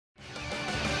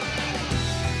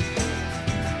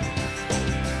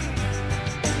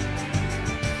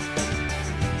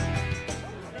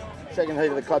second heat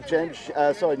of the club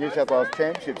championship, New South Wales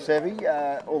Championship,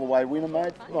 Seve, all the way winner,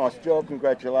 mate. Nice job,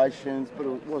 congratulations. But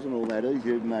it wasn't all that easy,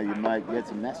 even though you had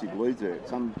some massive leads there at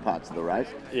some parts of the race.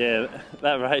 Yeah,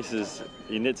 that race is,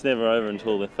 it's never over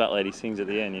until the fat lady sings at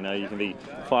the end. You know, you can be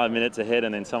 5 minutes ahead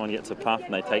and then someone gets a puff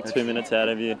and they take 2 minutes out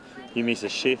of you. You miss a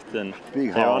shift and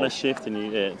they're on a shift and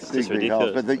it's just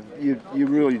ridiculous. But you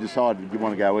really decided you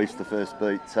want to go east the first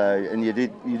beat, and you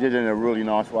did it in a really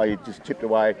nice way. You just chipped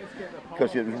away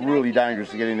because it was really dangerous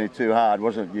to get in there too hard,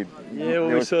 wasn't it?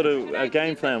 Our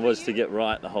game plan was to get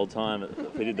right the whole time.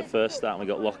 We did the first start and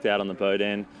we got locked out on the boat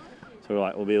end. So we're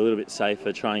like, we'll be a little bit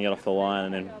safer, try and get off the line,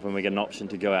 and then when we get an option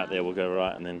to go out there, we'll go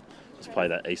right, and then just play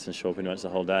that eastern shore pretty much the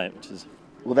whole day, which is...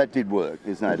 Well, that did work,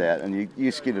 there's no doubt, and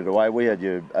you skidded away. We had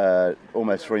you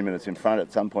almost 3 minutes in front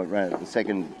at some point around the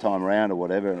second time around or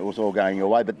whatever, and it was all going your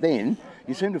way. But then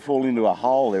you seemed to fall into a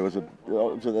hole. There was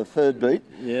the third beat.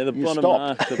 Yeah, the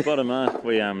bottom mark.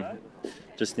 We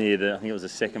just near I think it was the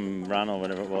second run or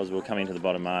whatever it was. We were coming to the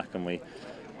bottom mark, and we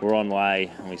were on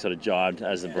way, and we sort of jibed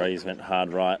as the breeze went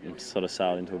hard right, and sort of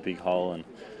sailed into a big hole. And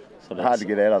sort of hard to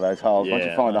get out of those holes. Yeah, once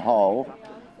you find a hole,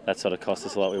 that sort of cost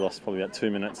us a lot. We lost probably about 2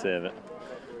 minutes there, but.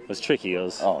 It was tricky. It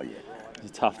was a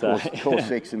tough day. Course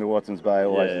 6 in the Watsons Bay,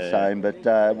 always the same.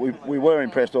 But we were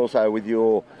impressed also with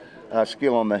your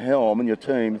skill on the helm and your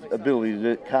team's ability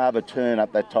to carve a turn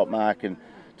up that top mark and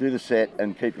do the set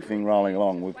and keep the thing rolling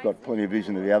along. We've got plenty of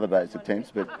vision of the other boats'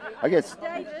 attempts, but I guess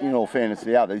in all fairness to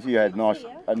the others, you had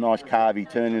a nice carvy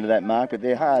turn into that mark, but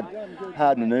they're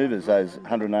hard manoeuvres, those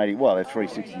 180, well, they're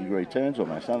 360-degree turns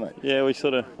almost, aren't they? Yeah,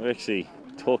 we actually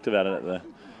talked about it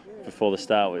before the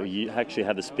start. We actually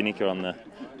had the spinnaker on the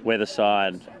weather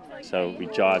side, so we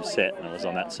jibed set and it was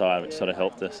on that side, which sort of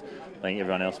helped us. I think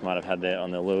everyone else might have had that on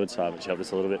the leeward side, which helped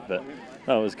us a little bit, but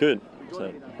no, it was good.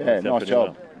 So yeah, nice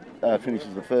job. Well.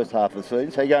 Finishes the first half of the season.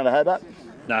 So you going to Hobart?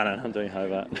 No, I'm doing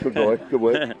Hobart. Good boy, good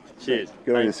work. Cheers.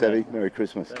 Good on you, Seve. Merry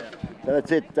Christmas. So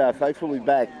that's it, folks. We'll be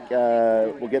back.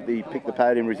 We'll get the Pick the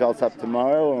Podium results up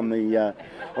tomorrow on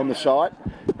the site,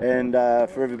 and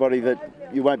for everybody that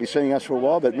you won't be seeing us for a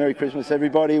while, but Merry Christmas,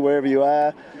 everybody, wherever you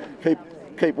are.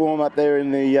 Keep warm up there in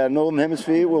the Northern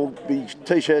Hemisphere. We'll be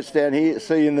T-shirts down here.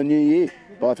 See you in the new year.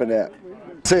 Bye for now.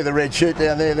 See the red shirt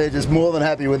down there, they're just more than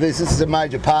happy with this. This is a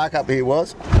major park up here,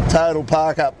 total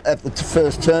park up at the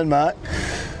first turn mark.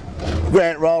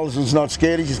 Grant Rollerson's not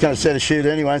scared, he's just going to set a shoot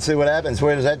anyway and see what happens.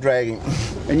 Where does that drag him?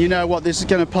 And you know what this is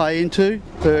going to play into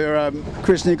for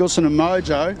Chris Nicholson and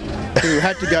Mojo, who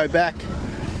had to go back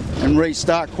and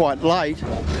restart quite late.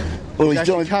 Well,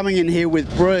 he's coming in here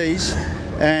with breeze,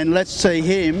 and let's see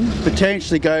him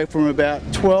potentially go from about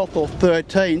 12th or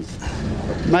 13th,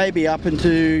 maybe up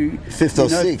into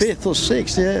 5th or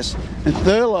 6th, yes. And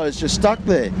Thurlow's just stuck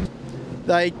there.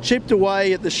 They chipped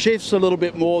away at the shifts a little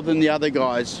bit more than the other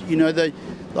guys. You know,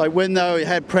 when they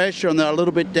had pressure and they're a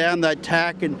little bit down, they'd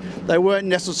tack, and they weren't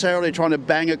necessarily trying to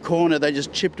bang a corner. They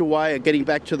just chipped away at getting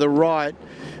back to the right,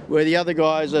 where the other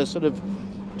guys are sort of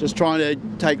just trying to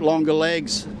take longer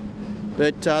legs.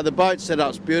 But the boat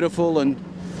setup's beautiful, and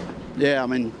yeah, I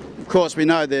mean, of course we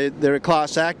know they're a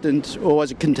class act and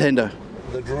always a contender.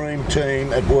 The dream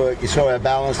team at work, you saw how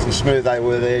balanced and smooth they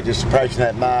were there, just approaching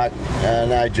that mark,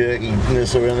 no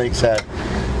jerkiness or anything, so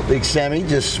Big Sammy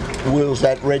just wheels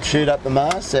that red chute up the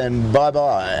mast and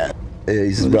bye-bye. Yeah,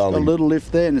 he's rolling. A little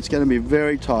lift there and it's going to be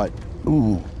very tight.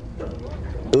 Ooh.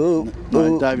 Ooh.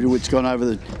 No, David Witt's gone over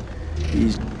the...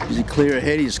 He's clear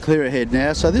ahead, he's clear ahead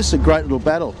now, so this is a great little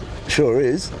battle. Sure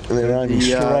is, and they're aiming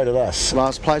straight at us.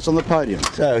 Last place on the podium.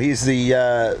 So here's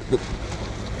the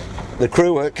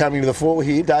crew work coming to the fore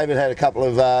here. David had a couple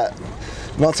of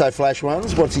not so flash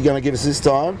ones. What's he going to give us this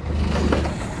time?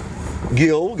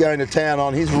 Gill going to town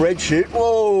on his red chute.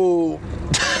 Whoa!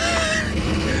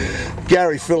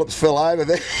 Gary Phillips fell over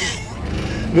there.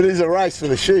 But it's a race for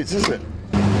the chutes, isn't it?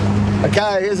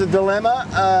 Okay, here's a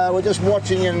dilemma. We're just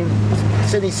watching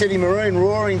Sydney City Marine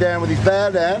roaring down with his bow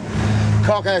down.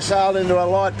 Coco sailed into a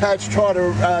light patch, tried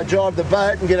to jibe the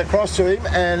boat and get across to him,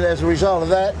 and as a result of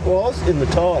that was in the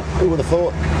tide. Who would have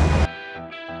thought?